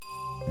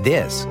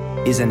This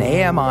is an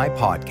AMI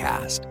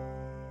podcast.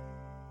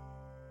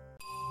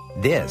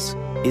 This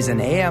is an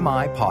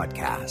AMI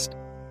podcast.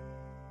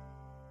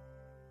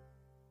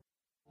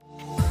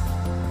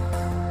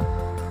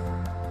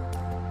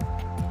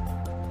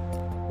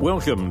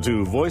 Welcome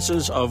to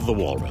Voices of the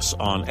Walrus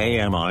on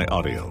AMI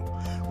Audio,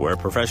 where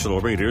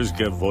professional readers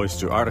give voice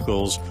to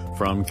articles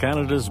from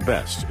Canada's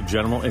best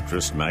general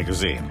interest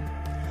magazine.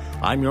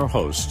 I'm your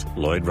host,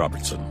 Lloyd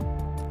Robertson.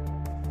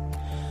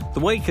 The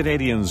way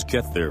Canadians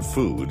get their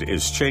food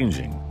is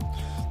changing.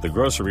 The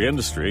grocery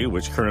industry,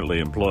 which currently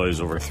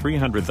employs over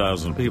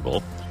 300,000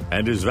 people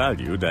and is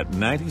valued at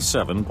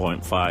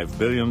 $97.5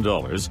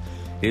 billion,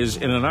 is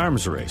in an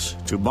arms race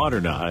to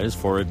modernize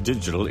for a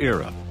digital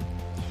era.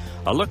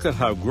 A look at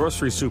how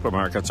grocery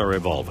supermarkets are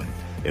evolving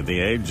in the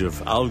age of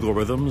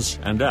algorithms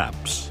and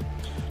apps.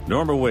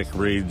 Norma Wick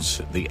reads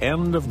The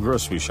End of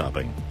Grocery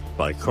Shopping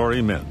by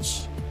Corey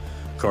Mintz.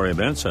 Corey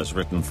Mintz has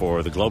written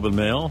for the Globe and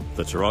Mail,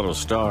 the Toronto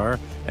Star,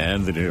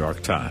 and the New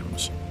York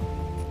Times.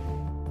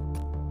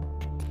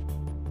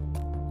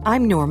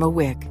 I'm Norma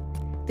Wick.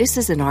 This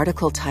is an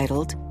article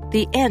titled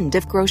The End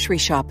of Grocery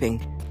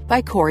Shopping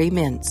by Corey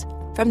Mintz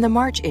from the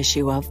March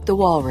issue of The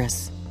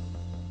Walrus.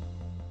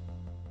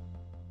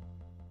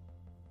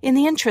 In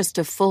the interest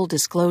of full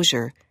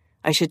disclosure,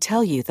 I should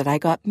tell you that I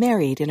got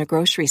married in a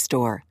grocery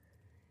store.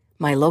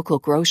 My local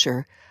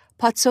grocer,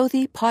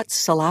 Patsothi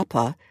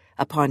Patsalapa,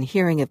 upon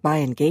hearing of my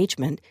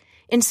engagement,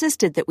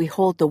 insisted that we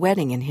hold the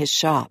wedding in his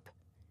shop.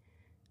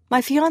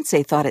 My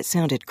fiancé thought it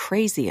sounded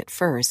crazy at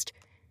first.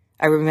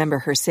 I remember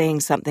her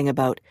saying something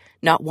about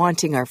not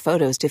wanting our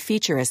photos to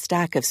feature a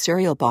stack of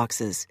cereal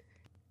boxes.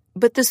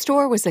 But the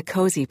store was a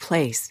cozy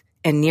place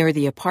and near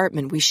the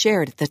apartment we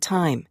shared at the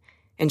time,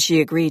 and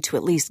she agreed to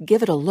at least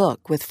give it a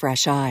look with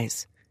fresh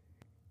eyes.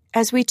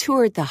 As we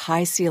toured the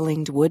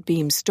high-ceilinged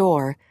wood-beam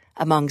store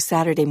among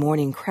Saturday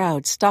morning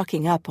crowds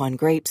stocking up on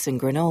grapes and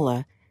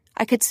granola,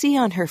 I could see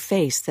on her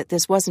face that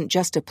this wasn't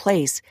just a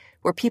place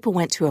where people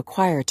went to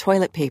acquire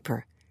toilet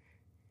paper.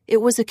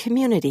 It was a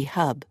community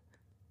hub.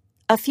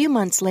 A few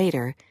months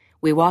later,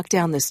 we walked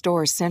down the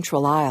store's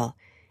central aisle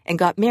and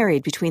got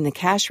married between the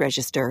cash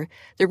register,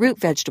 the root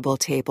vegetable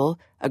table,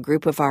 a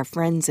group of our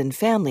friends and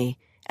family,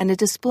 and a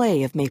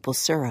display of maple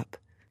syrup.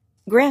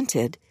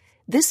 Granted,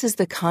 this is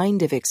the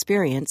kind of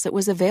experience that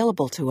was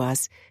available to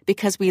us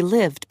because we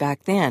lived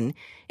back then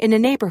in a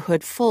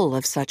neighborhood full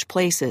of such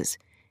places.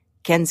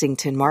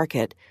 Kensington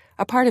Market,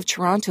 a part of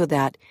Toronto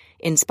that,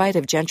 in spite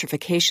of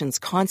gentrification's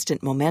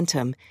constant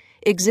momentum,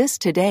 exists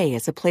today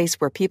as a place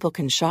where people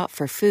can shop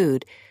for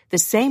food the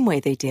same way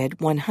they did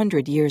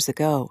 100 years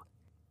ago.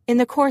 In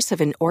the course of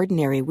an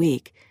ordinary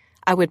week,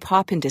 I would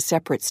pop into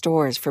separate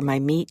stores for my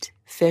meat,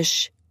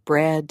 fish,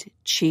 bread,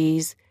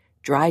 cheese,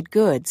 dried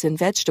goods, and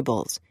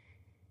vegetables.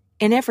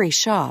 In every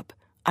shop,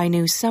 I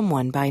knew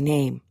someone by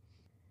name.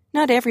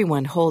 Not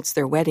everyone holds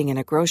their wedding in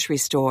a grocery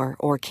store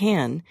or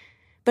can,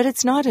 but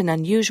it's not an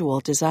unusual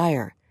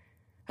desire.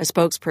 A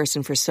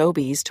spokesperson for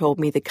Sobeys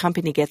told me the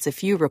company gets a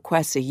few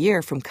requests a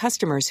year from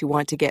customers who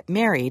want to get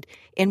married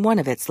in one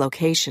of its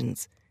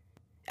locations.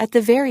 At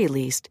the very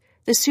least,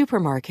 the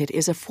supermarket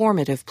is a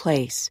formative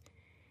place.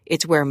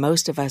 It's where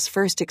most of us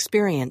first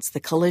experience the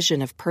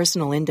collision of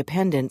personal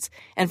independence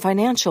and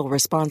financial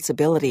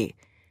responsibility.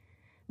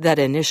 That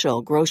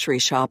initial grocery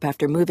shop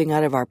after moving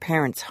out of our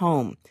parents'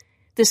 home,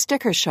 the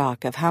sticker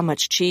shock of how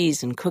much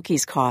cheese and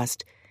cookies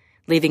cost,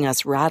 leaving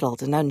us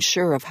rattled and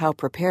unsure of how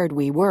prepared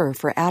we were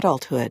for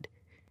adulthood.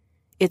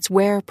 It's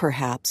where,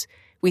 perhaps,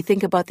 we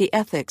think about the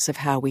ethics of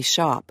how we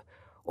shop,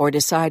 or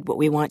decide what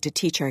we want to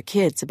teach our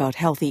kids about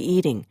healthy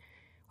eating,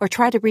 or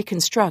try to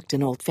reconstruct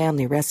an old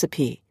family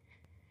recipe.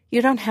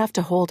 You don't have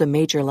to hold a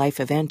major life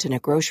event in a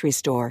grocery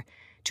store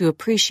to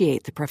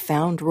appreciate the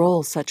profound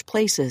role such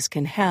places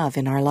can have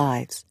in our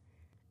lives.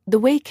 The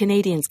way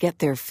Canadians get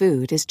their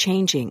food is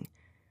changing.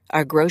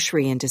 Our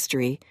grocery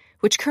industry,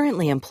 which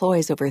currently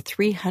employs over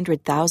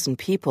 300,000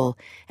 people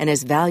and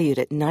is valued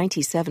at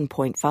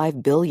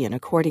 $97.5 billion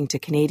according to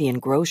Canadian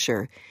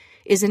Grocer,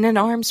 is in an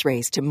arms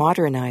race to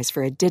modernize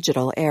for a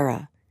digital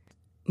era.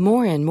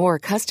 More and more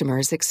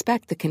customers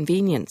expect the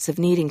convenience of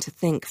needing to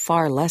think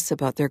far less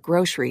about their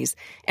groceries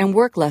and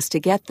work less to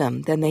get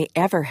them than they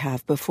ever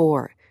have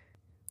before.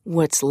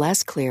 What's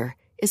less clear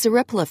is the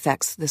ripple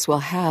effects this will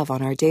have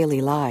on our daily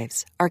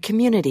lives, our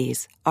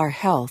communities, our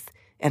health,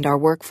 and our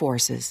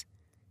workforces.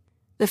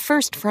 The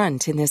first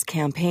front in this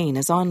campaign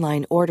is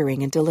online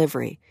ordering and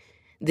delivery.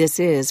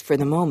 This is, for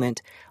the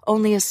moment,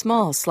 only a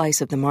small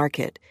slice of the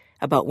market,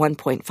 about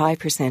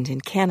 1.5% in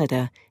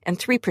Canada and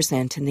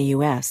 3% in the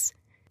U.S.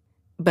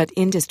 But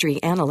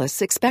industry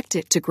analysts expect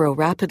it to grow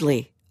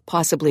rapidly,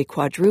 possibly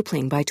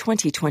quadrupling by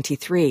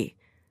 2023,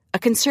 a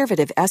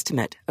conservative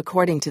estimate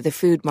according to the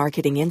Food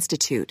Marketing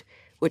Institute,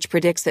 which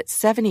predicts that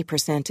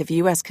 70% of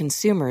U.S.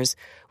 consumers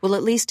will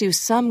at least do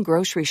some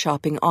grocery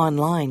shopping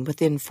online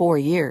within 4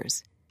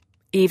 years.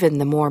 Even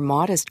the more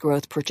modest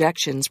growth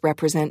projections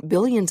represent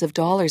billions of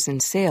dollars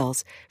in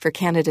sales for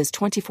Canada's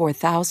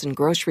 24,000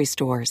 grocery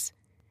stores.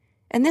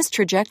 And this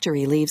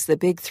trajectory leaves the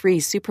big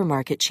three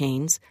supermarket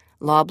chains,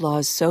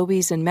 Loblaws,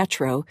 Sobeys, and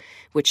Metro,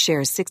 which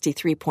shares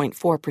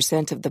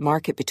 63.4% of the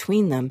market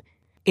between them,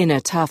 in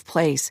a tough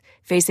place,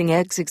 facing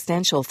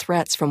existential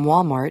threats from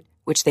Walmart,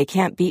 which they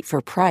can't beat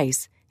for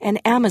price, and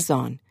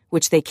Amazon,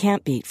 which they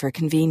can't beat for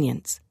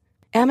convenience.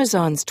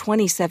 Amazon's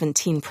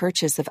 2017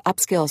 purchase of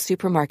upscale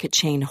supermarket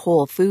chain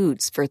Whole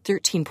Foods for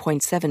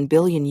 $13.7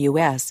 billion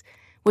US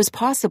was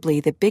possibly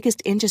the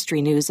biggest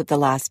industry news of the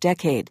last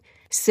decade,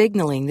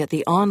 signaling that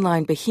the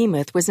online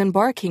behemoth was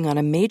embarking on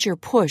a major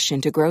push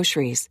into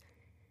groceries.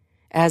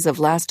 As of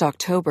last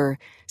October,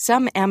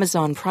 some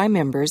Amazon Prime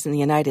members in the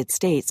United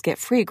States get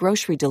free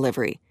grocery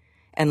delivery,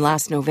 and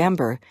last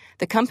November,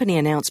 the company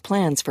announced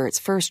plans for its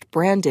first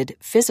branded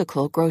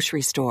physical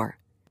grocery store.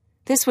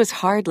 This was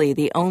hardly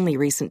the only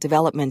recent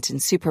development in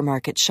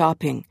supermarket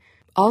shopping.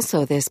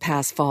 Also this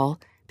past fall,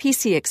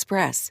 PC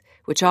Express,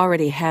 which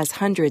already has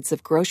hundreds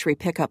of grocery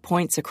pickup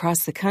points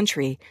across the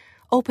country,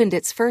 opened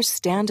its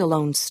first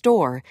standalone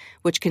store,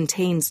 which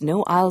contains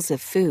no aisles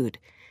of food.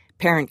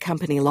 Parent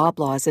company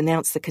Loblaws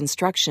announced the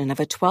construction of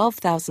a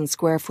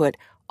 12,000-square-foot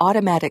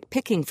automatic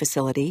picking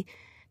facility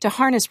to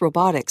harness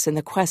robotics in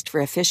the quest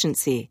for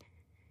efficiency.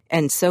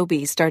 And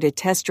Sobeys started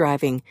test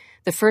driving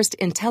the first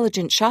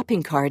intelligent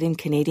shopping cart in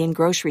Canadian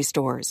grocery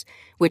stores,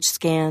 which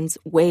scans,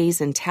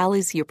 weighs, and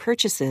tallies your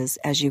purchases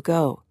as you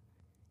go.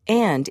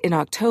 And in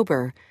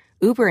October,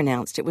 Uber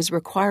announced it was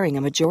acquiring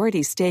a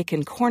majority stake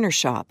in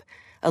Cornershop,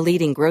 a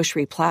leading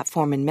grocery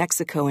platform in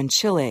Mexico and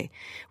Chile,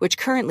 which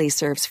currently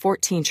serves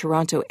 14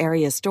 Toronto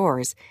area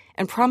stores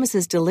and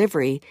promises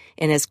delivery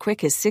in as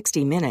quick as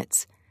 60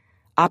 minutes.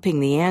 Upping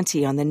the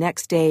ante on the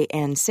next-day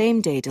and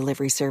same-day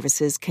delivery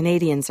services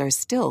Canadians are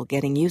still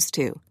getting used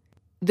to.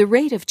 The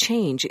rate of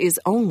change is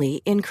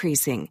only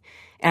increasing.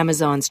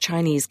 Amazon's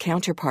Chinese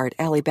counterpart,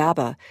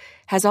 Alibaba,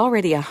 has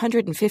already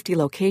 150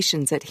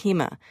 locations at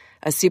Hema,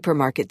 a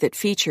supermarket that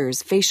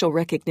features facial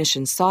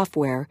recognition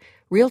software,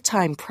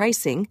 real-time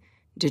pricing,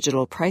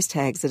 digital price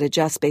tags that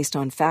adjust based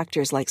on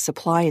factors like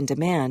supply and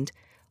demand,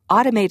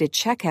 automated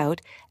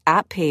checkout,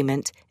 app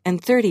payment,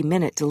 and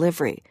 30-minute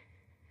delivery.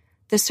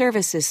 The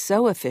service is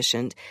so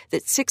efficient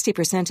that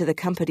 60% of the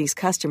company's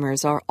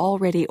customers are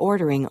already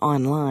ordering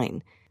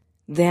online.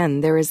 Then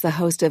there is the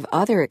host of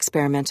other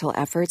experimental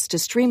efforts to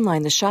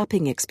streamline the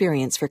shopping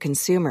experience for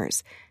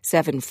consumers: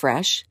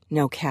 7Fresh,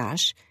 no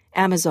cash;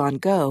 Amazon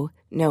Go,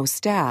 no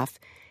staff;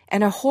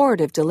 and a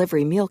horde of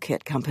delivery meal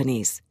kit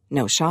companies,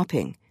 no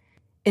shopping.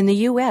 In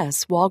the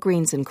U.S.,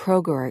 Walgreens and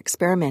Kroger are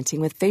experimenting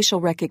with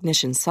facial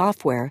recognition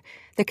software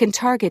that can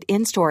target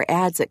in-store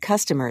ads at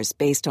customers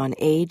based on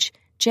age,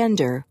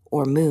 gender,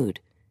 or mood.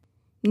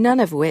 None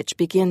of which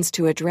begins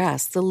to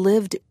address the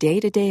lived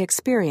day-to-day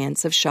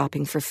experience of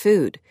shopping for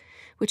food,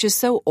 which is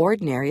so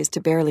ordinary as to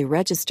barely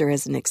register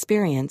as an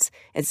experience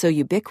and so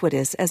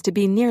ubiquitous as to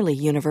be nearly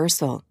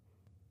universal.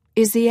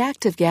 Is the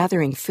act of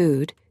gathering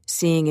food,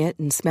 seeing it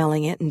and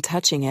smelling it and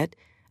touching it,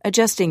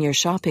 adjusting your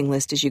shopping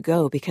list as you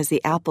go because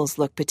the apples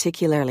look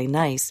particularly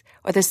nice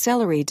or the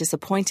celery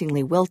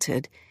disappointingly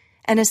wilted,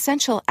 an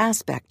essential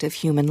aspect of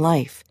human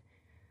life?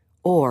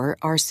 Or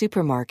are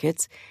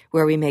supermarkets,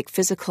 where we make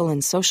physical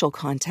and social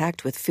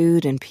contact with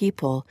food and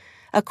people,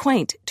 a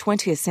quaint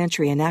 20th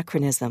century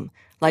anachronism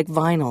like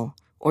vinyl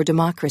or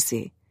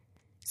democracy?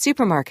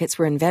 Supermarkets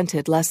were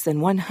invented less than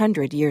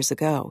 100 years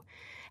ago.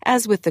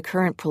 As with the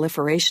current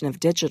proliferation of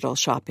digital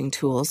shopping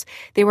tools,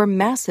 they were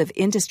massive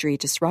industry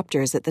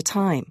disruptors at the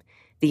time,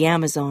 the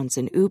Amazons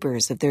and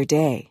Ubers of their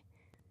day.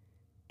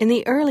 In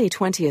the early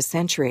 20th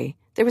century,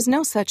 there was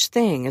no such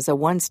thing as a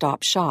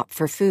one-stop shop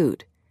for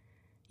food.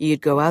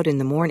 You'd go out in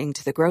the morning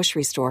to the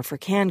grocery store for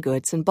canned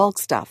goods and bulk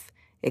stuff,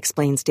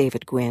 explains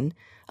David Gwynn,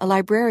 a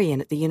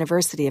librarian at the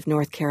University of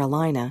North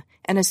Carolina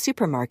and a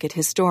supermarket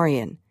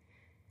historian.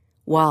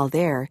 While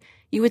there,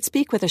 you would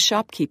speak with a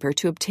shopkeeper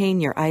to obtain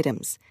your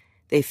items.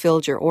 They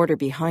filled your order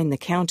behind the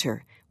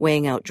counter,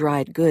 weighing out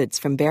dried goods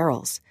from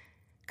barrels.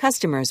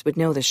 Customers would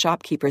know the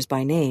shopkeepers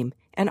by name,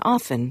 and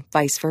often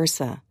vice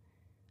versa.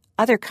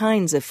 Other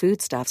kinds of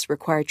foodstuffs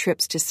require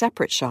trips to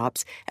separate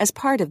shops as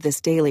part of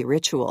this daily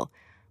ritual: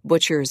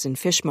 butchers and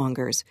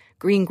fishmongers,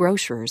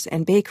 greengrocers,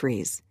 and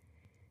bakeries.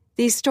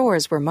 These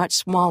stores were much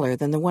smaller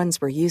than the ones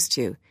we're used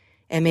to,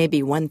 and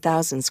maybe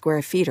 1,000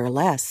 square feet or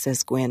less,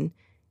 says Gwynn,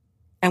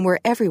 and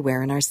were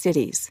everywhere in our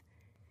cities.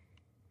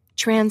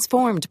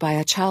 Transformed by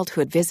a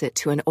childhood visit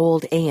to an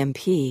old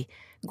A&P,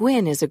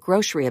 Gwynn is a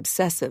grocery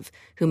obsessive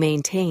who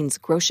maintains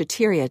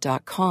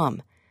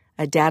Groceteria.com,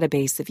 a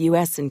database of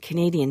U.S. and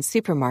Canadian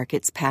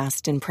supermarkets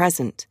past and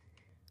present.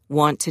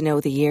 Want to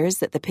know the years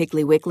that the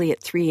Piggly Wiggly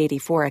at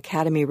 384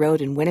 Academy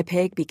Road in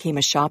Winnipeg became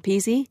a Shop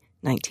Easy?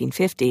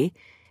 1950.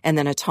 And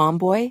then a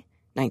Tomboy?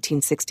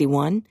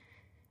 1961.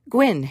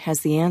 Gwynn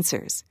has the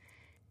answers.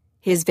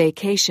 His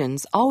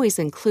vacations always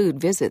include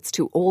visits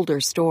to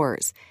older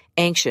stores,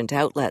 ancient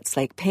outlets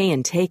like Pay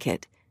and Take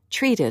It,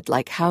 treated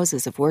like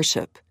houses of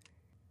worship.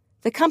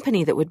 The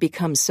company that would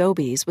become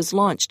Sobeys was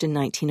launched in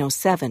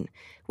 1907,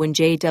 when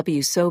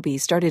J.W. Sobey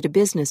started a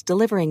business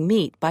delivering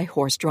meat by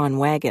horse-drawn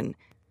wagon.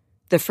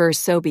 The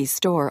first Sobeys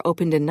store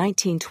opened in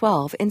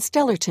 1912 in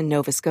Stellarton,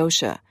 Nova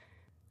Scotia.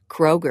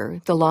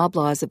 Kroger, the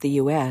Loblaws of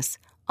the U.S.,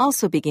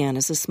 also began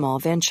as a small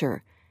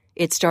venture.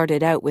 It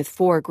started out with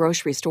 4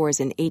 grocery stores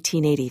in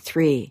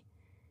 1883.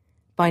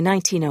 By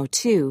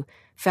 1902,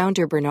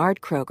 founder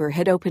Bernard Kroger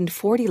had opened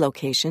 40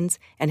 locations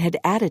and had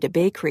added a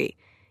bakery,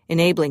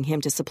 enabling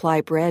him to supply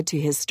bread to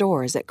his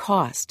stores at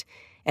cost,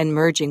 and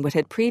merging what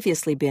had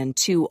previously been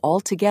 2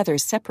 altogether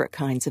separate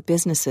kinds of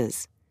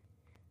businesses.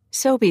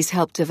 Sobeys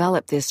helped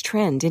develop this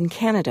trend in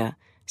Canada,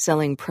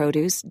 selling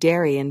produce,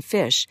 dairy, and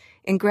fish,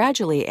 and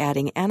gradually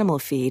adding animal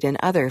feed and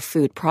other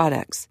food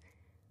products.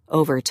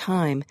 Over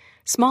time,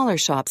 smaller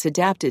shops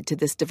adapted to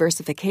this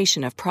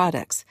diversification of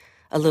products,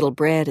 a little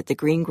bread at the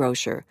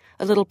greengrocer,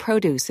 a little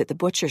produce at the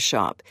butcher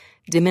shop,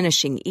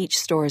 diminishing each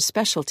store's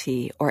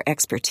specialty or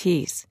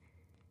expertise.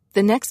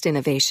 The next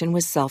innovation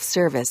was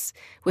self-service,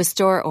 with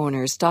store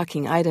owners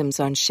stocking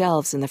items on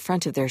shelves in the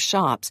front of their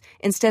shops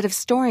instead of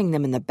storing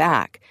them in the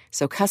back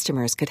so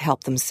customers could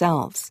help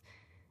themselves.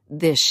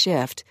 This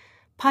shift,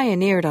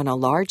 pioneered on a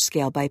large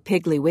scale by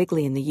Piggly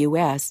Wiggly in the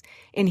U.S.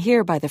 and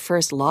here by the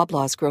first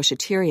Loblaws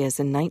Groceterias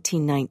in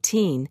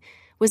 1919,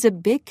 was a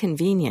big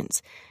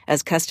convenience,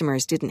 as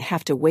customers didn't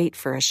have to wait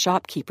for a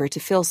shopkeeper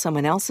to fill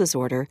someone else's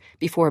order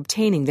before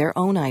obtaining their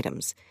own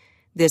items.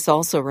 This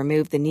also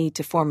removed the need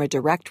to form a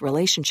direct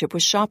relationship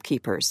with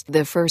shopkeepers,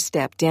 the first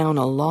step down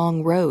a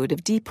long road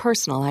of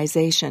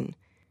depersonalization.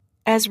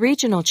 As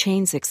regional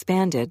chains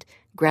expanded,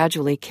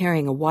 gradually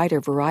carrying a wider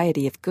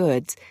variety of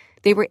goods,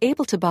 they were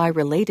able to buy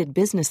related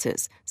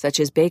businesses, such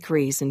as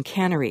bakeries and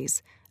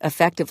canneries,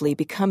 effectively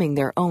becoming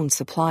their own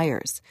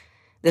suppliers.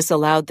 This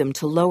allowed them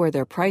to lower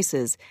their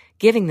prices,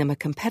 giving them a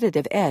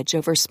competitive edge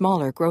over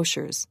smaller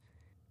grocers.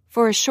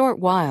 For a short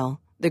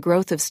while, the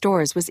growth of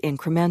stores was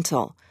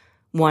incremental,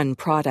 one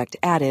product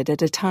added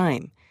at a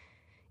time.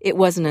 It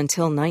wasn't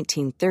until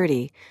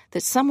 1930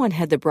 that someone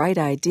had the bright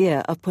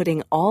idea of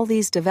putting all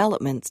these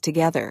developments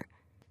together.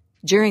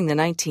 During the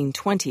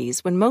 1920s,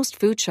 when most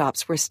food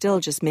shops were still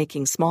just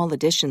making small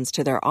additions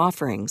to their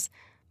offerings,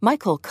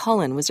 Michael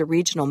Cullen was a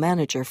regional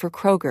manager for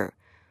Kroger,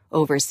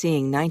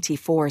 overseeing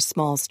 94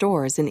 small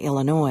stores in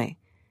Illinois.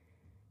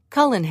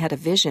 Cullen had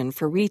a vision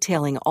for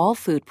retailing all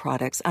food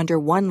products under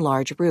one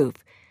large roof,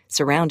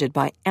 surrounded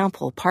by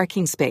ample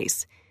parking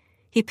space.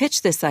 He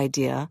pitched this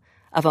idea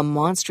of a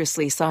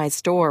monstrously sized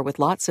store with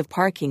lots of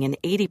parking and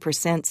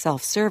 80%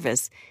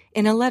 self-service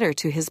in a letter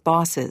to his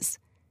bosses.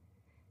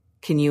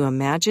 Can you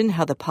imagine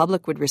how the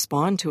public would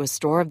respond to a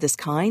store of this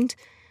kind?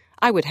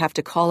 I would have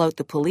to call out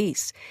the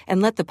police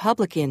and let the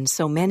public in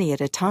so many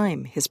at a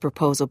time, his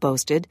proposal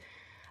boasted.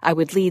 I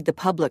would lead the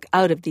public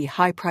out of the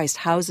high-priced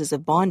houses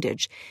of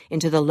bondage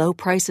into the low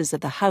prices of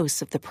the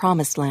house of the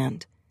promised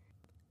land.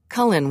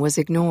 Cullen was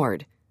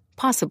ignored,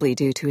 possibly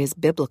due to his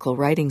biblical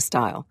writing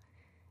style.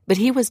 But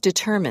he was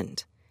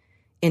determined.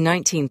 In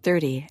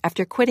 1930,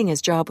 after quitting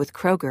his job with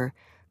Kroger,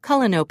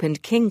 Cullen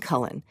opened King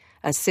Cullen,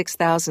 a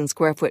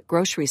 6,000-square-foot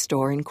grocery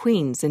store in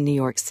Queens in New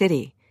York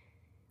City.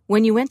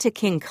 When you went to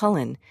King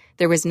Cullen,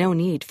 there was no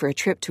need for a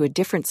trip to a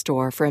different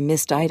store for a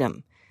missed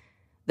item.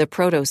 The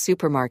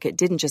proto-supermarket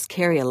didn't just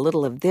carry a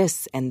little of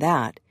this and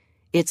that.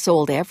 It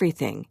sold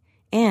everything,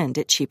 and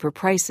at cheaper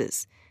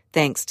prices,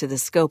 thanks to the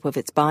scope of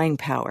its buying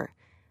power.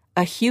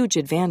 A huge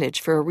advantage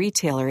for a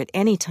retailer at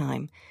any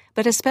time,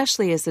 but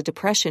especially as the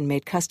Depression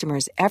made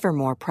customers ever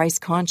more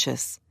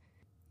price-conscious.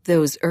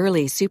 Those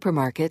early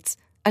supermarkets,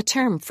 a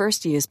term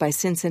first used by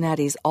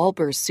Cincinnati's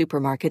Allburst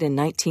supermarket in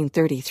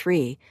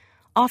 1933,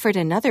 offered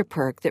another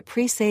perk that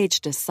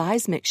presaged a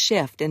seismic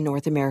shift in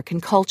North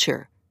American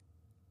culture: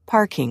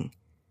 parking.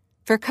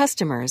 For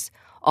customers,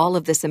 all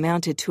of this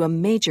amounted to a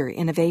major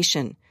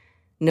innovation,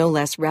 no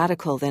less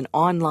radical than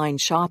online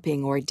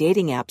shopping or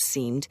dating apps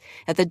seemed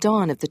at the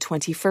dawn of the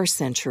 21st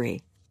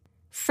century.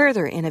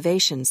 Further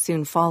innovations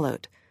soon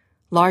followed.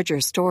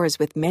 Larger stores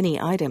with many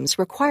items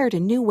required a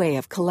new way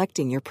of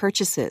collecting your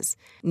purchases,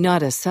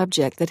 not a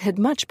subject that had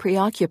much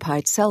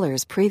preoccupied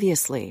sellers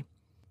previously.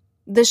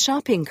 The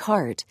shopping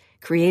cart,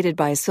 created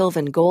by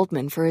Sylvan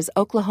Goldman for his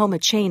Oklahoma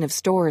chain of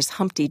stores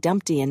Humpty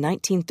Dumpty in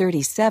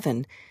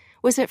 1937,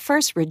 was at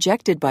first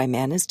rejected by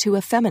men as too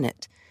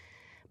effeminate.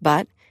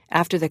 But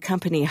after the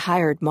company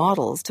hired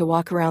models to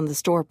walk around the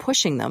store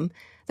pushing them,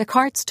 the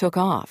carts took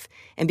off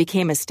and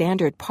became a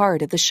standard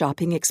part of the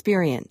shopping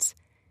experience.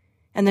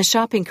 And the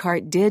shopping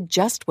cart did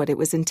just what it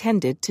was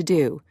intended to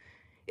do.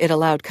 It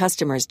allowed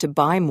customers to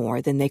buy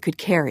more than they could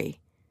carry.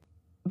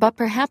 But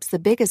perhaps the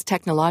biggest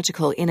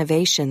technological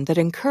innovation that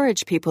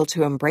encouraged people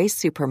to embrace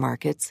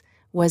supermarkets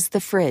was the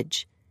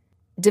fridge.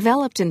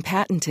 Developed and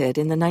patented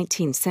in the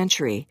 19th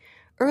century,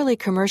 early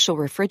commercial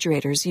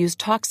refrigerators used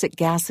toxic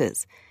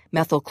gases,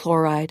 methyl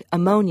chloride,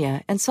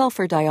 ammonia, and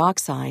sulfur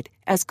dioxide,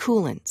 as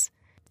coolants.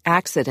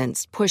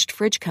 Accidents pushed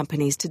fridge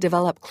companies to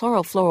develop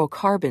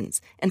chlorofluorocarbons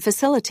and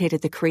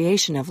facilitated the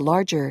creation of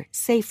larger,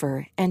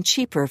 safer, and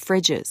cheaper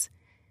fridges.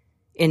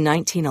 In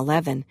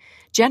 1911,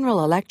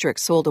 General Electric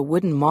sold a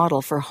wooden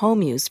model for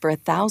home use for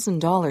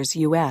 $1,000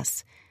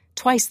 US,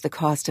 twice the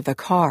cost of a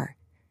car.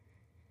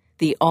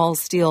 The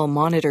all-steel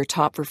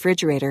monitor-top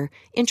refrigerator,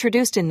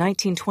 introduced in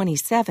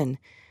 1927,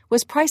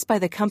 was priced by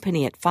the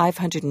company at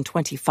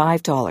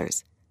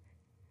 $525.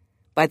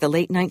 By the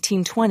late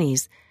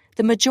 1920s,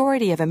 the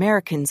majority of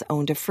Americans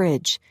owned a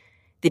fridge.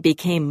 They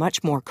became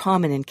much more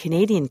common in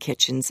Canadian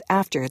kitchens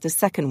after the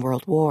Second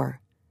World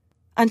War.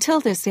 Until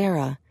this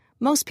era,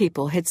 most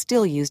people had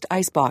still used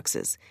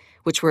iceboxes,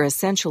 which were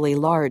essentially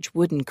large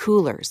wooden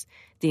coolers,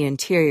 the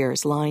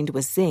interiors lined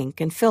with zinc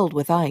and filled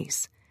with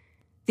ice.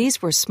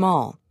 These were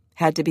small,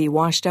 had to be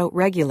washed out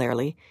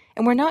regularly,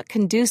 and were not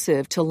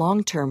conducive to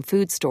long-term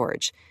food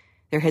storage.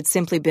 There had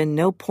simply been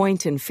no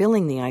point in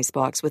filling the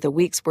icebox with a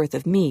week's worth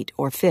of meat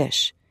or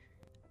fish.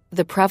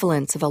 The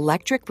prevalence of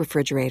electric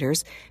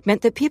refrigerators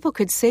meant that people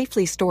could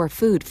safely store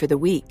food for the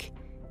week,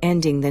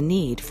 ending the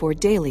need for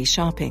daily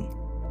shopping.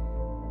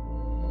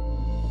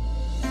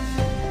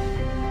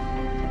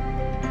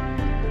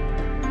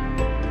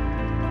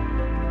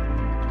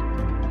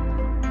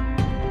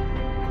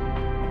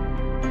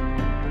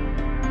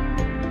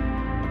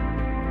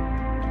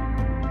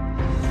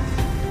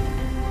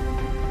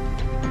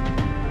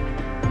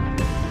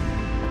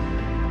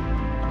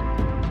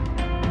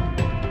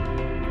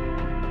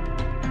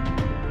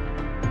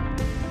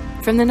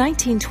 From the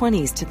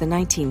 1920s to the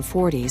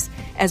 1940s,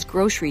 as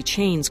grocery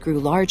chains grew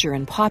larger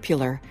and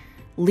popular,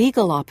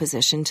 legal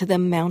opposition to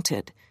them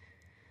mounted.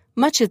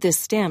 Much of this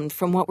stemmed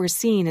from what were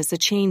seen as the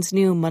chain's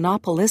new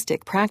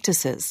monopolistic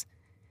practices.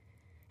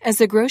 As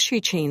the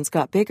grocery chains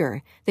got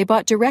bigger, they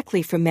bought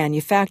directly from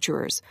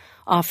manufacturers,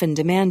 often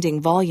demanding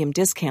volume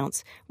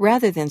discounts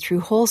rather than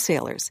through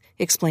wholesalers,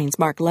 explains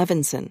Mark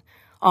Levinson,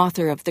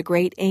 author of The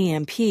Great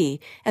A.M.P.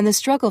 and the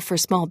Struggle for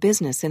Small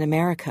Business in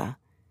America.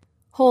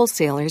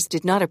 Wholesalers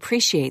did not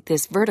appreciate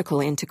this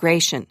vertical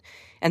integration,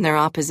 and their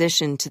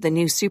opposition to the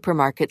new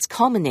supermarkets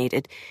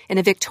culminated in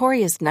a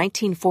victorious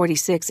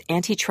 1946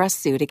 antitrust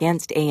suit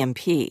against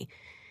A.M.P.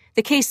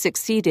 The case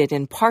succeeded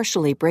in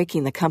partially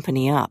breaking the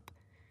company up.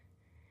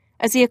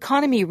 As the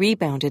economy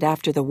rebounded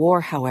after the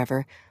war,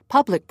 however,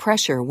 public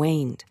pressure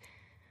waned.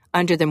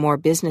 Under the more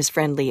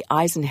business-friendly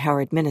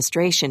Eisenhower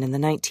administration in the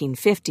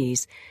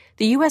 1950s,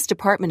 the U.S.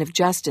 Department of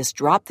Justice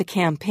dropped the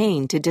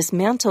campaign to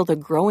dismantle the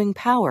growing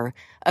power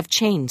of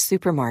chain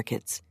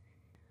supermarkets.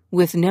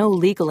 With no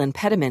legal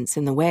impediments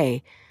in the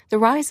way, the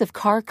rise of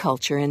car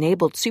culture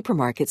enabled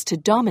supermarkets to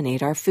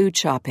dominate our food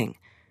shopping.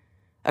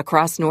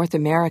 Across North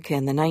America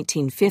in the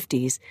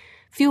 1950s,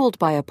 fueled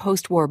by a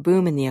post-war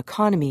boom in the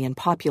economy and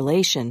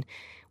population,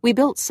 we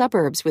built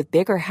suburbs with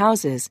bigger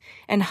houses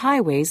and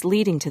highways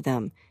leading to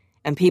them,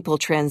 and people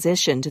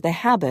transitioned to the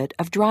habit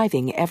of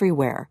driving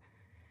everywhere.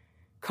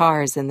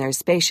 Cars and their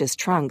spacious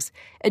trunks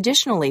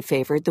additionally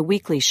favored the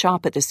weekly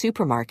shop at the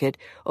supermarket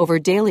over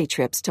daily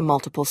trips to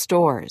multiple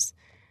stores.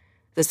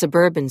 The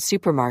suburban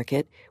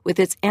supermarket, with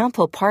its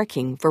ample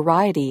parking,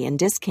 variety, and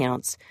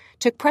discounts,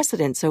 took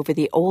precedence over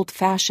the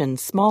old-fashioned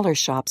smaller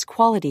shop's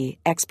quality,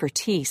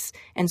 expertise,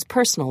 and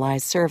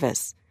personalized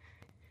service.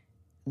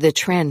 The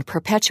trend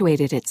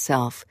perpetuated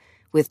itself,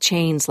 with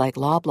chains like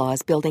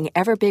Loblaws building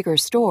ever bigger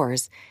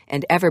stores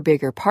and ever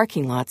bigger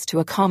parking lots to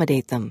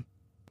accommodate them.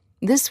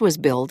 This was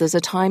billed as a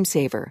time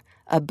saver,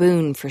 a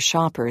boon for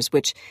shoppers,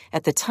 which,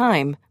 at the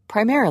time,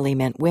 primarily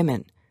meant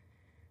women.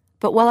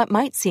 But while it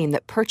might seem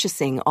that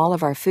purchasing all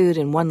of our food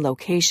in one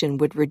location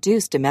would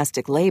reduce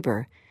domestic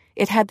labor,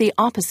 it had the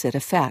opposite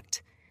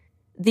effect.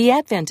 The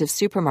advent of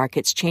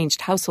supermarkets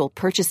changed household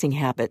purchasing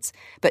habits,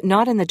 but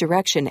not in the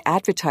direction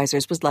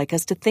advertisers would like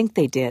us to think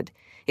they did,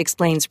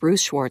 explains Ruth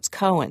Schwartz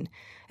Cohen,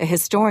 a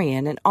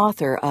historian and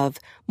author of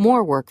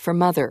More Work for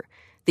Mother,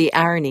 The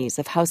Ironies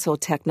of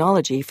Household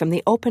Technology from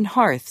the Open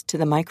Hearth to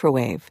the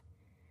Microwave.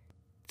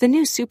 The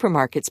new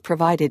supermarkets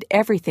provided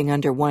everything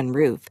under one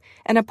roof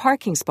and a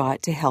parking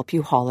spot to help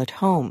you haul it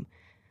home.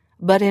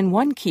 But in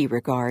one key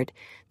regard,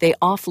 they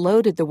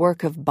offloaded the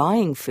work of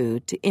buying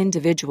food to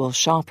individual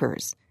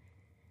shoppers.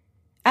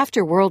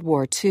 After World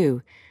War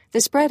II,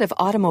 the spread of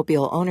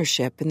automobile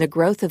ownership and the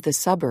growth of the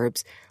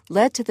suburbs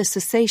led to the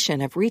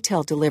cessation of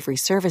retail delivery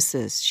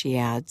services, she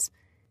adds.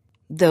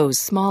 Those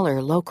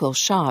smaller local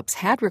shops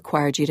had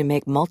required you to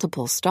make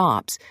multiple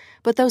stops,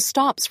 but those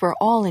stops were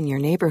all in your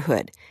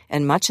neighborhood,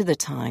 and much of the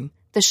time,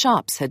 the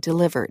shops had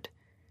delivered.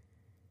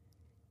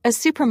 As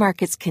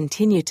supermarkets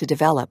continued to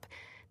develop,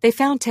 they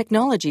found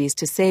technologies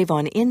to save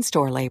on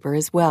in-store labor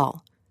as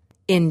well.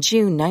 In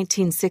June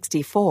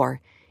 1964,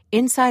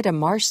 inside a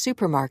Marsh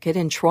supermarket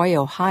in Troy,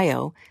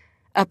 Ohio,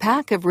 a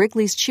pack of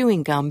Wrigley's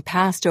chewing gum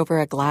passed over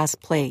a glass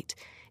plate,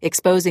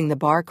 exposing the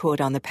barcode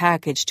on the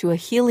package to a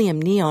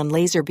helium neon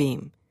laser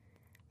beam.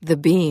 The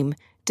beam,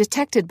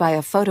 detected by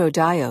a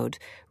photodiode,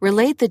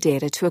 relayed the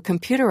data to a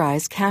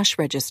computerized cash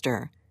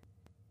register.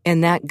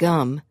 And that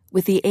gum,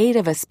 with the aid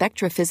of a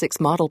spectrophysics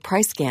model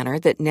price scanner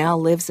that now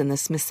lives in the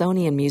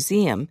Smithsonian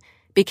Museum,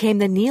 became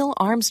the Neil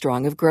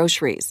Armstrong of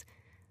groceries,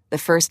 the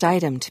first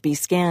item to be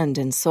scanned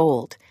and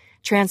sold,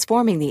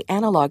 transforming the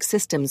analog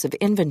systems of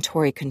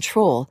inventory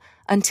control,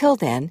 until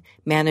then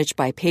managed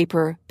by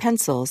paper,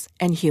 pencils,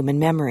 and human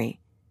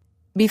memory.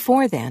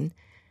 Before then,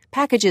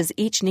 packages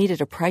each needed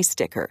a price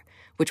sticker,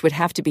 which would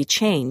have to be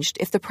changed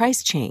if the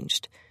price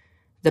changed.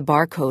 The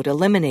barcode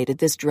eliminated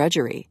this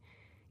drudgery.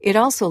 It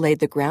also laid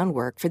the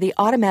groundwork for the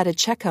automated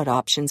checkout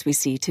options we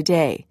see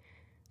today,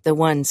 the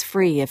ones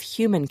free of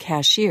human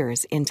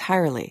cashiers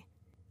entirely.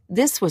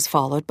 This was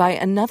followed by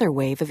another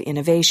wave of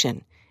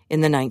innovation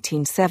in the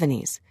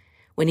 1970s,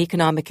 when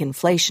economic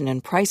inflation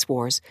and price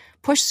wars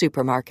pushed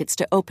supermarkets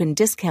to open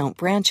discount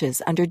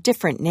branches under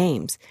different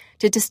names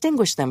to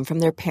distinguish them from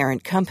their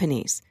parent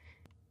companies.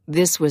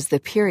 This was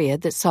the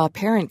period that saw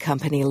parent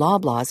company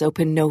Loblaws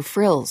open No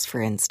Frills,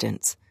 for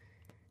instance.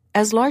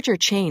 As larger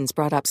chains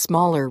brought up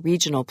smaller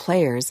regional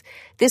players,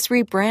 this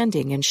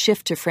rebranding and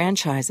shift to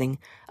franchising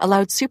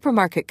allowed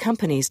supermarket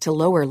companies to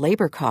lower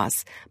labor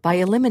costs by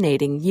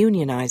eliminating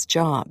unionized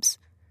jobs.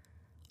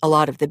 A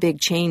lot of the big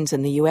chains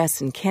in the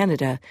U.S. and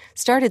Canada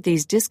started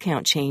these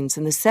discount chains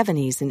in the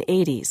 70s and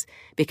 80s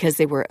because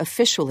they were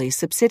officially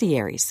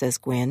subsidiaries, says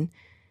Gwynn.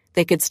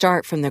 They could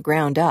start from the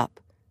ground up,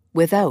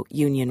 without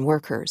union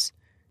workers.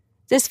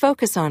 This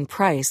focus on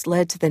price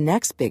led to the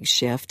next big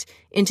shift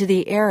into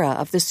the era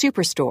of the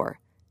superstore,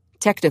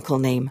 technical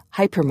name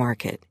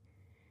hypermarket.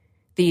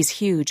 These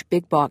huge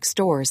big-box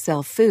stores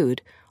sell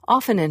food,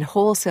 often in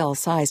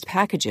wholesale-sized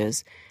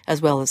packages,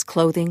 as well as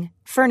clothing,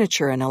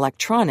 furniture, and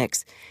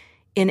electronics,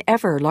 in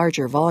ever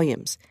larger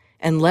volumes,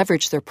 and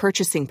leverage their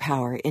purchasing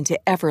power into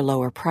ever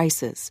lower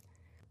prices.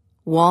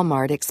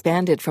 Walmart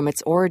expanded from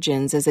its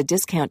origins as a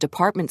discount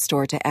department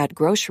store to add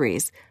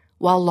groceries,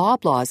 while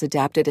Loblaws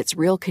adapted its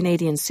real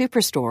Canadian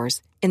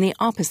superstores in the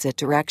opposite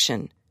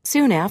direction.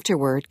 Soon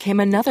afterward came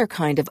another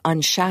kind of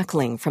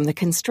unshackling from the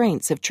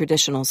constraints of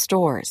traditional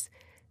stores,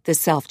 the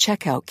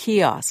self-checkout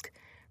kiosk,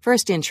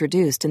 first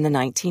introduced in the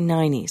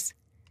 1990s.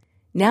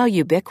 Now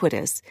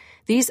ubiquitous,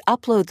 these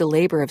upload the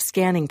labor of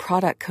scanning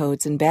product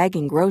codes and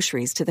bagging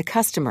groceries to the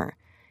customer,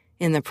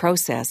 in the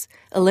process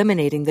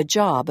eliminating the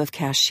job of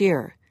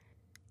cashier.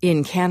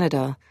 In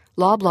Canada,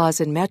 Loblaws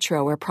and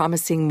Metro are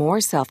promising more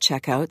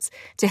self-checkouts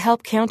to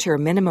help counter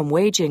minimum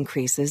wage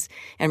increases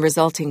and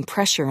resulting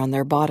pressure on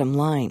their bottom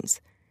lines.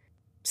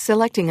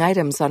 Selecting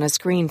items on a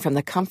screen from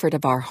the comfort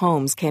of our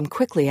homes came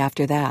quickly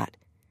after that.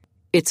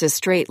 It's a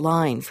straight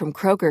line from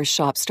Kroger's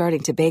shops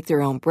starting to bake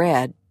their own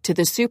bread to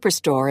the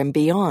superstore and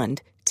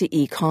beyond to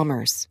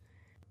e-commerce.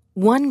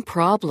 One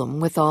problem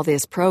with all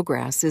this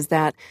progress is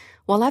that,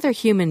 while other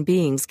human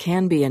beings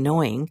can be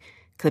annoying,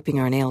 clipping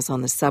our nails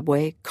on the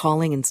subway,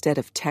 calling instead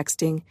of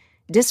texting,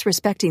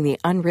 disrespecting the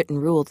unwritten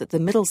rule that the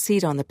middle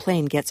seat on the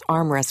plane gets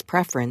armrest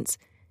preference,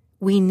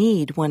 we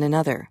need one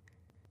another.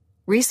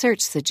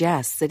 Research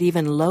suggests that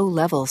even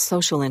low-level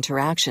social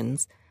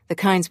interactions, the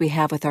kinds we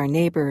have with our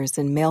neighbors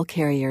and mail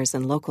carriers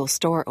and local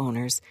store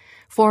owners,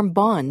 form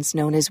bonds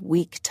known as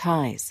weak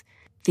ties.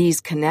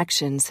 These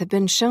connections have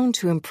been shown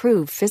to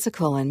improve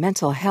physical and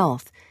mental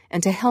health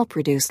and to help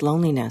reduce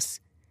loneliness.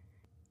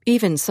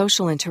 Even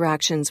social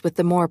interactions with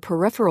the more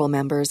peripheral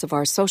members of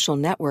our social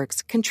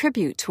networks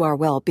contribute to our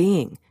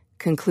well-being,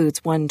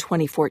 concludes one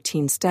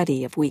 2014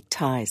 study of weak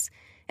ties,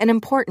 an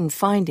important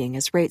finding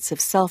as rates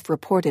of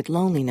self-reported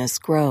loneliness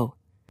grow.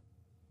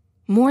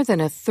 More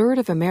than a third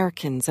of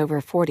Americans over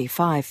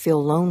 45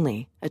 feel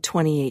lonely, a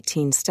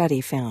 2018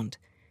 study found.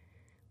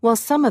 While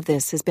some of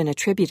this has been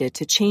attributed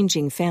to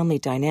changing family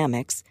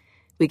dynamics,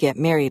 we get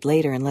married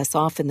later and less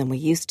often than we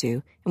used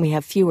to, and we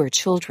have fewer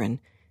children,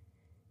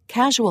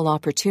 casual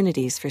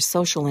opportunities for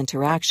social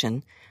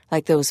interaction,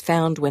 like those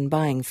found when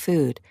buying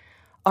food,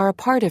 are a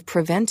part of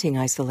preventing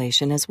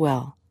isolation as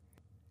well.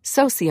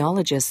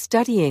 Sociologists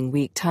studying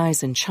weak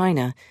ties in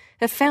China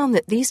have found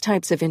that these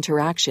types of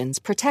interactions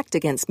protect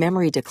against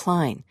memory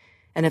decline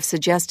and have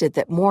suggested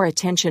that more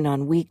attention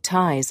on weak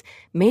ties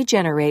may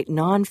generate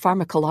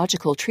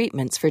non-pharmacological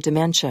treatments for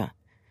dementia.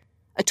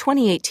 A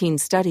 2018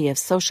 study of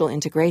social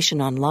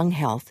integration on lung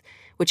health,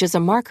 which is a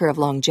marker of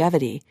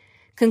longevity,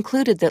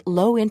 concluded that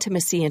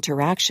low-intimacy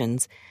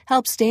interactions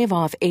help stave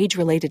off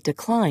age-related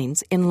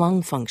declines in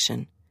lung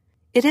function.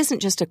 It isn't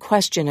just a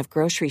question of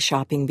grocery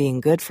shopping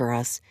being good for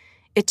us.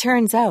 It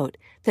turns out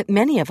that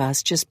many of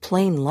us just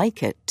plain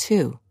like it,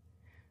 too.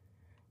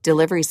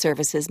 Delivery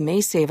services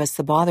may save us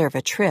the bother of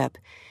a trip,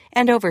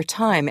 and over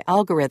time,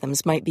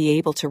 algorithms might be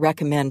able to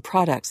recommend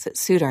products that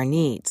suit our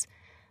needs.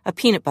 A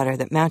peanut butter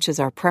that matches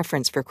our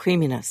preference for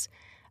creaminess,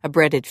 a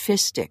breaded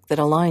fish stick that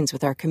aligns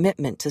with our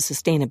commitment to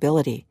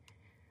sustainability,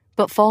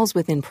 but falls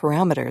within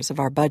parameters of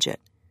our budget.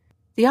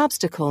 The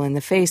obstacle in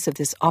the face of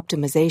this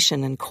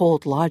optimization and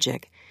cold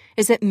logic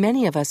is that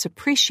many of us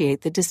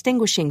appreciate the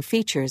distinguishing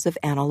features of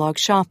analog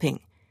shopping.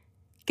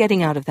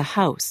 Getting out of the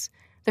house,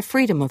 the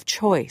freedom of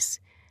choice,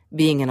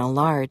 being in a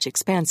large,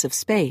 expansive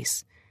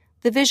space,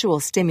 the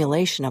visual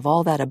stimulation of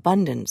all that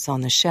abundance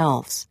on the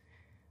shelves,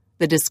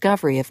 the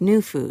discovery of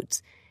new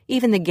foods,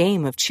 even the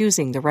game of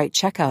choosing the right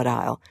checkout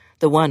aisle,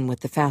 the one with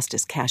the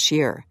fastest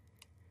cashier.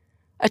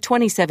 A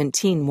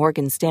 2017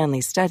 Morgan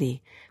Stanley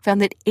study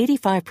found that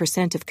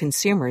 85% of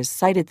consumers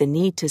cited the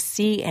need to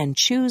see and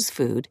choose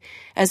food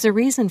as a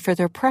reason for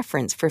their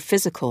preference for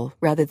physical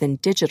rather than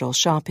digital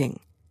shopping.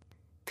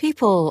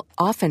 People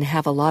often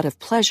have a lot of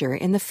pleasure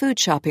in the food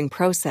shopping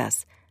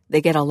process.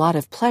 They get a lot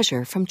of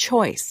pleasure from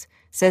choice,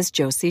 says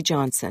Josie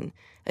Johnson,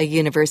 a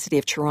University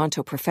of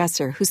Toronto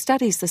professor who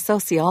studies the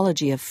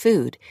sociology of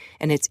food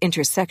and its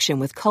intersection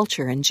with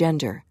culture and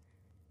gender.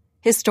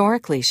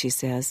 Historically, she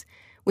says,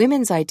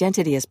 women's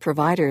identity as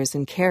providers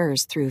and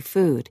carers through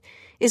food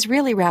is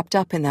really wrapped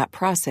up in that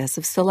process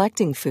of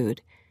selecting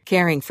food.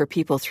 Caring for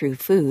people through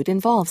food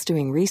involves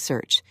doing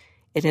research.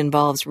 It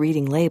involves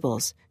reading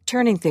labels,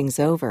 turning things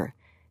over,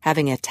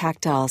 having a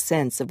tactile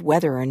sense of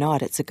whether or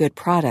not it's a good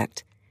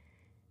product.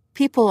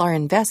 People are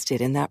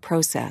invested in that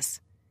process.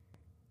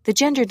 The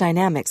gender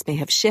dynamics may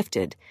have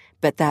shifted,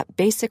 but that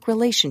basic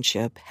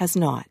relationship has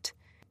not.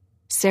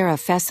 Sarah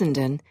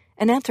Fessenden,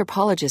 an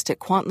anthropologist at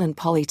Kwantlen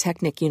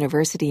Polytechnic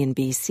University in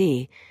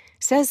BC,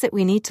 says that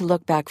we need to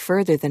look back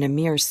further than a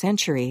mere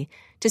century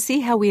to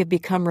see how we have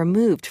become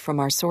removed from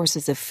our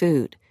sources of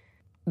food.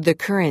 The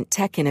current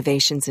tech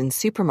innovations in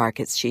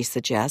supermarkets, she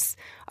suggests,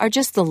 are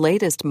just the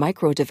latest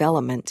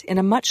micro-development in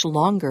a much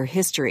longer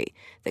history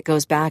that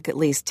goes back at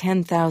least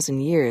 10,000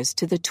 years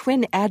to the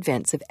twin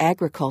advents of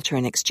agriculture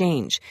and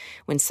exchange,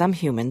 when some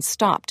humans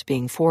stopped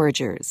being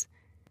foragers.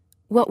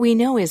 What we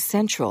know is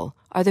central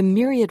are the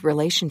myriad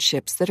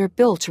relationships that are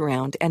built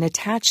around and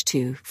attached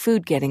to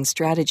food-getting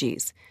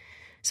strategies.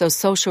 So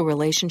social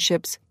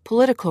relationships,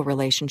 political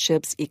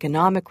relationships,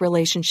 economic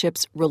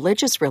relationships,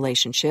 religious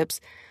relationships,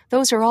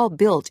 those are all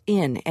built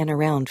in and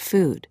around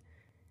food.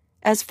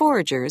 As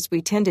foragers,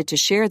 we tended to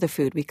share the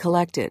food we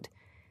collected.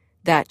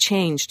 That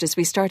changed as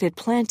we started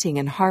planting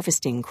and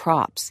harvesting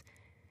crops.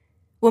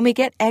 When we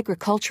get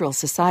agricultural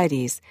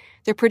societies,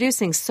 they're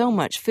producing so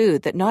much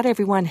food that not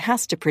everyone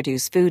has to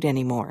produce food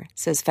anymore,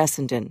 says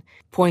Fessenden,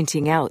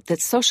 pointing out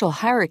that social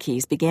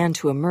hierarchies began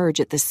to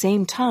emerge at the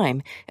same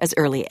time as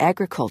early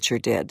agriculture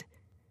did.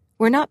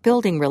 We're not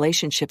building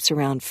relationships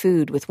around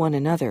food with one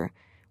another.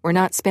 We're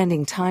not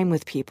spending time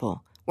with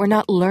people. We're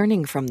not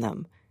learning from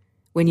them.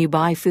 When you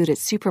buy food at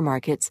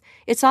supermarkets,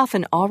 it's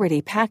often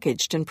already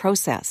packaged and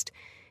processed.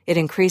 It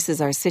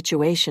increases our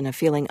situation of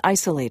feeling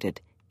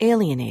isolated,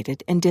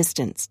 alienated, and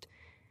distanced.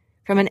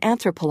 From an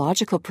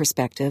anthropological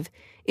perspective,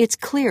 it's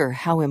clear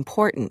how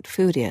important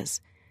food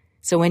is.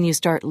 So when you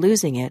start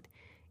losing it,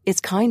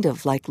 it's kind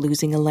of like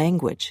losing a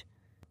language.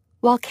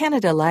 While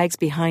Canada lags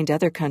behind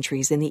other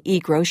countries in the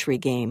e-grocery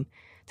game,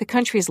 the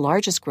country's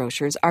largest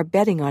grocers are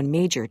betting on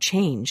major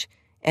change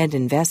and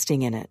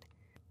investing in it.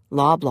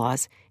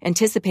 Loblaws,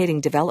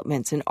 anticipating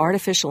developments in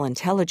artificial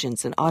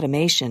intelligence and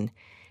automation,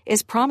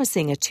 is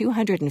promising a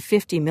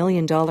 $250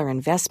 million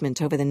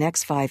investment over the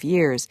next 5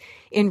 years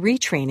in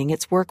retraining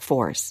its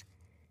workforce.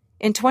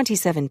 In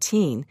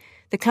 2017,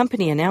 the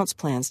company announced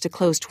plans to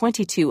close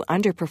 22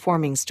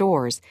 underperforming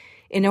stores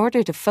in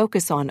order to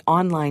focus on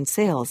online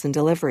sales and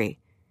delivery.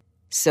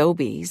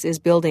 Sobeys is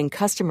building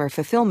customer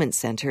fulfillment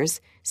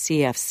centers,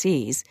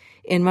 CFCs,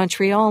 in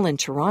Montreal and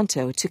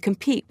Toronto to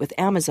compete with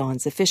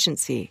Amazon's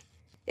efficiency.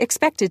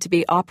 Expected to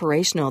be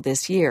operational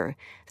this year,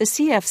 the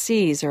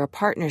CFCs are a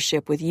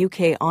partnership with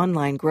UK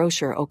online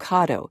grocer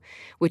Ocado,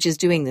 which is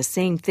doing the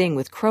same thing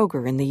with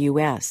Kroger in the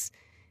US,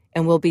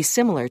 and will be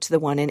similar to the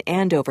one in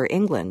Andover,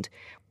 England,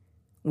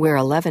 where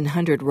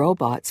 1,100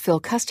 robots fill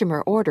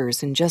customer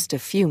orders in just a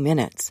few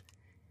minutes.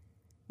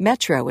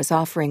 Metro is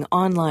offering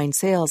online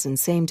sales and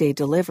same-day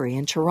delivery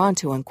in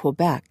Toronto and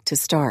Quebec to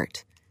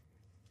start.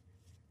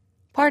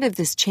 Part of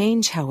this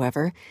change,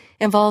 however,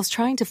 involves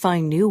trying to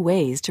find new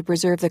ways to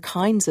preserve the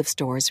kinds of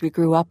stores we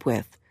grew up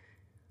with.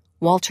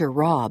 Walter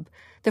Robb,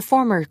 the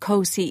former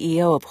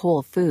co-CEO of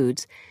Whole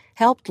Foods,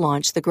 helped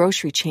launch the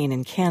grocery chain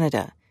in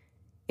Canada.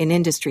 In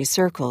industry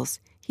circles,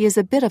 he is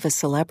a bit of a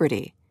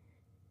celebrity.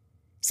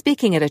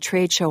 Speaking at a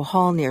trade show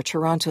hall near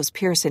Toronto's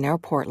Pearson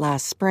Airport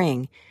last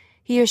spring,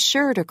 he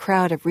assured a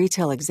crowd of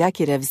retail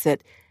executives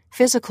that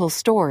physical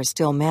stores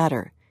still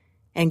matter,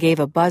 and gave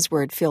a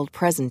buzzword-filled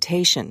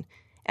presentation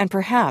and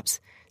perhaps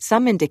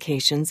some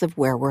indications of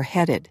where we're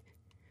headed.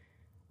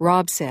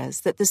 Robb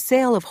says that the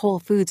sale of Whole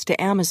Foods to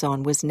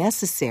Amazon was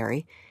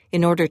necessary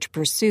in order to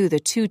pursue the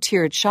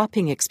two-tiered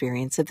shopping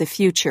experience of the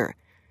future,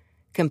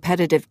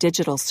 competitive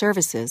digital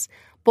services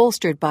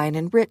bolstered by an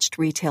enriched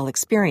retail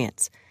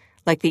experience,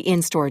 like the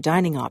in-store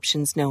dining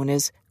options known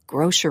as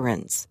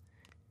grocerants.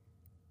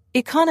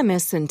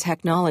 Economists and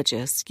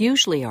technologists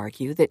usually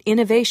argue that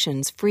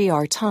innovations free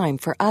our time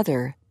for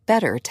other,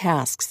 better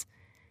tasks.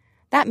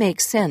 That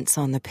makes sense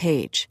on the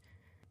page.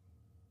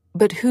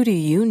 But who do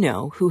you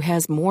know who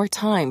has more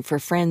time for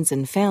friends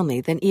and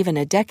family than even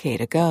a decade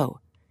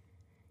ago?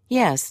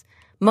 Yes,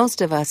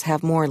 most of us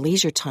have more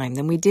leisure time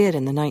than we did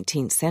in the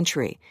 19th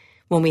century,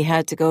 when we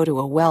had to go to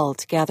a well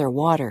to gather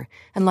water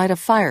and light a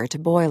fire to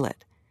boil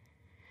it.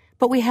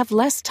 But we have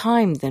less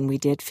time than we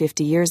did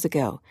 50 years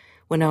ago,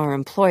 when our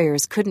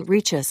employers couldn't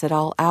reach us at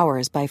all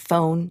hours by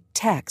phone,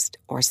 text,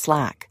 or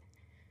Slack.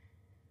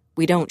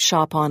 We don't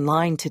shop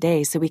online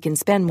today so we can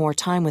spend more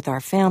time with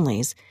our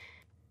families.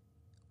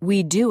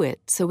 We do it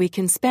so we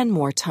can spend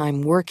more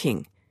time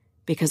working,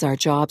 because our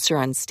jobs are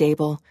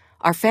unstable,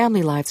 our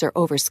family lives are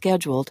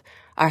overscheduled,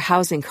 our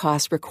housing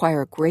costs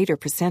require a greater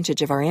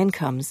percentage of our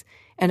incomes,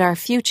 and our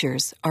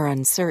futures are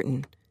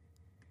uncertain.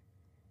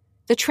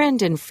 The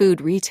trend in food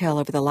retail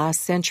over the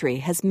last century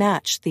has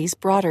matched these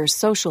broader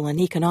social and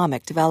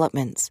economic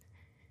developments.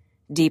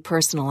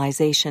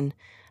 Depersonalization,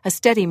 a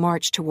steady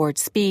march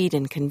towards speed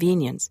and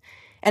convenience,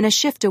 and a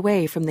shift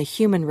away from the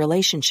human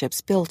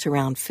relationships built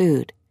around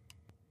food.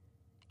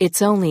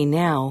 It's only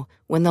now,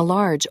 when the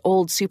large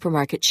old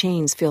supermarket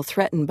chains feel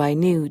threatened by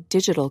new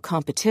digital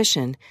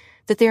competition,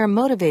 that they are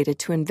motivated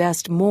to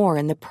invest more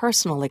in the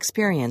personal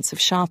experience of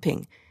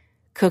shopping.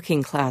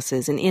 Cooking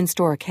classes and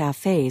in-store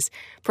cafes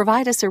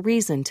provide us a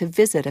reason to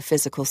visit a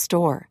physical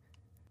store.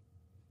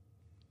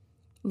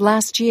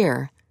 Last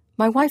year,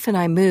 my wife and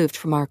I moved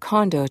from our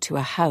condo to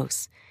a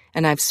house,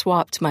 and I've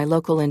swapped my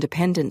local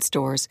independent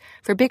stores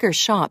for bigger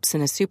shops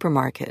in a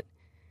supermarket.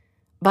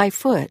 By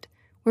foot,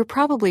 we're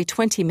probably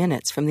 20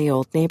 minutes from the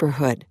old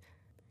neighborhood.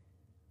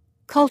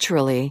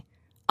 Culturally,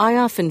 I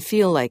often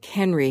feel like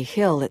Henry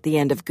Hill at the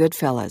end of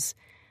Goodfellas,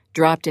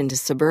 dropped into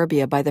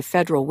suburbia by the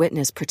Federal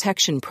Witness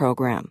Protection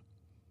Program.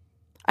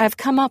 I've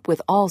come up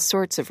with all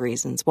sorts of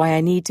reasons why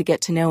I need to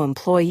get to know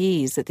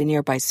employees at the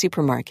nearby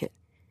supermarket.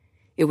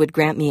 It would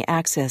grant me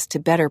access to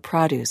better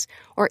produce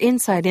or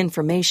inside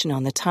information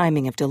on the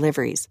timing of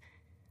deliveries.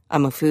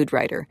 I'm a food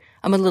writer.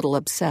 I'm a little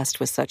obsessed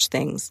with such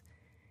things.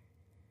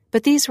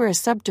 But these were a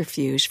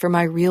subterfuge for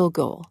my real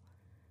goal,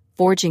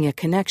 forging a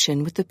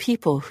connection with the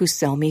people who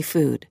sell me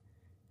food.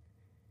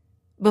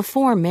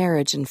 Before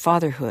marriage and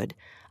fatherhood,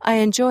 I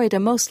enjoyed a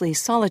mostly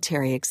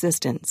solitary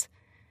existence.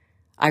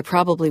 I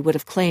probably would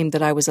have claimed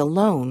that I was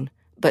alone,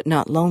 but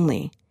not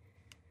lonely.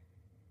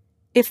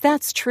 If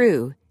that's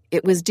true,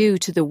 it was due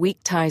to the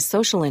weak-tie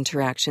social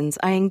interactions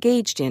I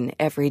engaged in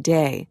every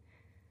day.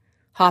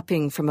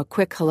 Hopping from a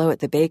quick hello at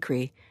the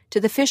bakery to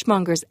the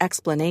fishmonger's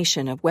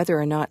explanation of whether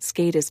or not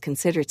skate is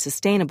considered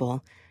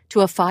sustainable,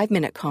 to a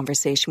 5-minute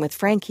conversation with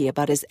Frankie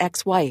about his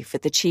ex-wife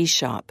at the cheese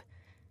shop.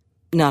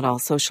 Not all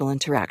social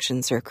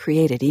interactions are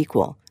created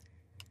equal.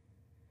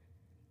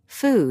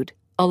 Food,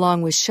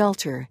 along with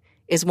shelter,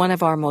 is one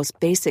of our most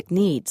basic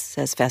needs,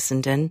 says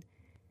Fessenden.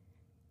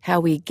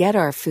 How we get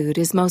our food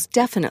is most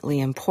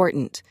definitely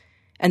important,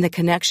 and the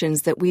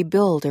connections that we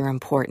build are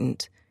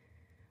important.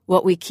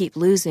 What we keep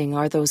losing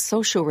are those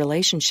social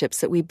relationships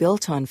that we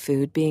built on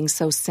food being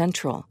so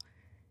central.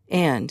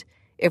 And,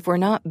 if we're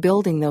not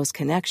building those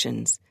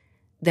connections,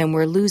 then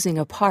we're losing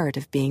a part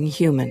of being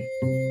human.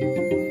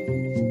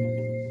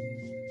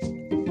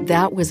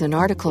 That was an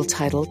article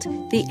titled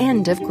The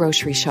End of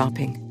Grocery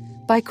Shopping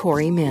by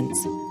Corey Mintz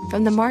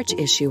from the March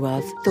issue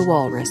of The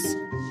Walrus.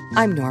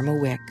 I'm Norma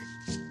Wick.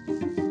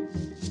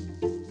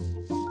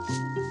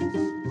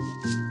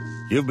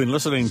 You've been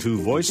listening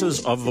to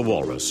Voices of the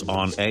Walrus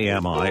on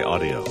AMI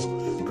Audio.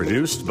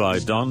 Produced by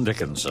Don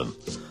Dickinson.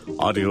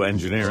 Audio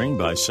engineering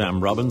by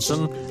Sam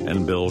Robinson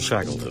and Bill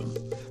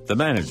Shackleton. The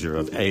manager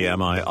of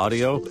AMI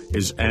Audio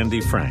is Andy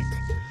Frank.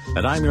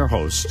 And I'm your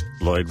host,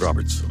 Lloyd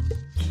Robertson.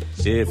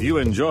 If you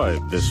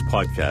enjoyed this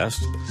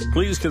podcast,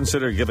 please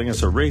consider giving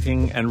us a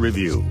rating and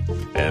review,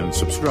 and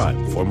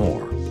subscribe for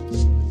more.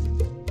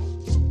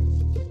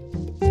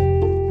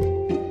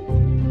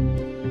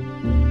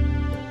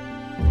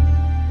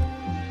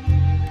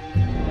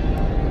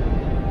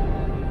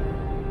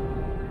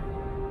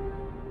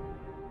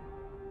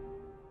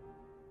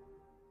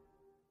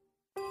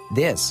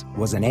 This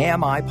was an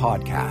AMI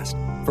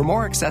podcast. For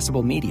more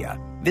accessible media,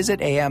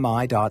 visit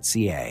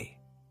ami.ca.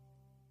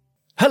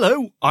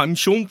 Hello, I'm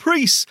Sean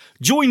Priest.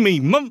 Join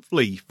me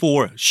monthly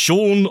for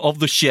Shaun of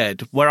the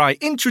Shed, where I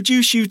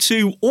introduce you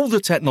to all the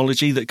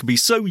technology that can be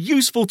so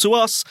useful to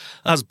us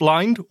as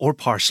blind or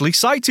partially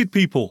sighted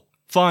people.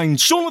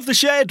 Find Shaun of the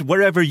Shed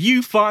wherever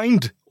you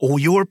find all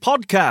your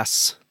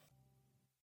podcasts.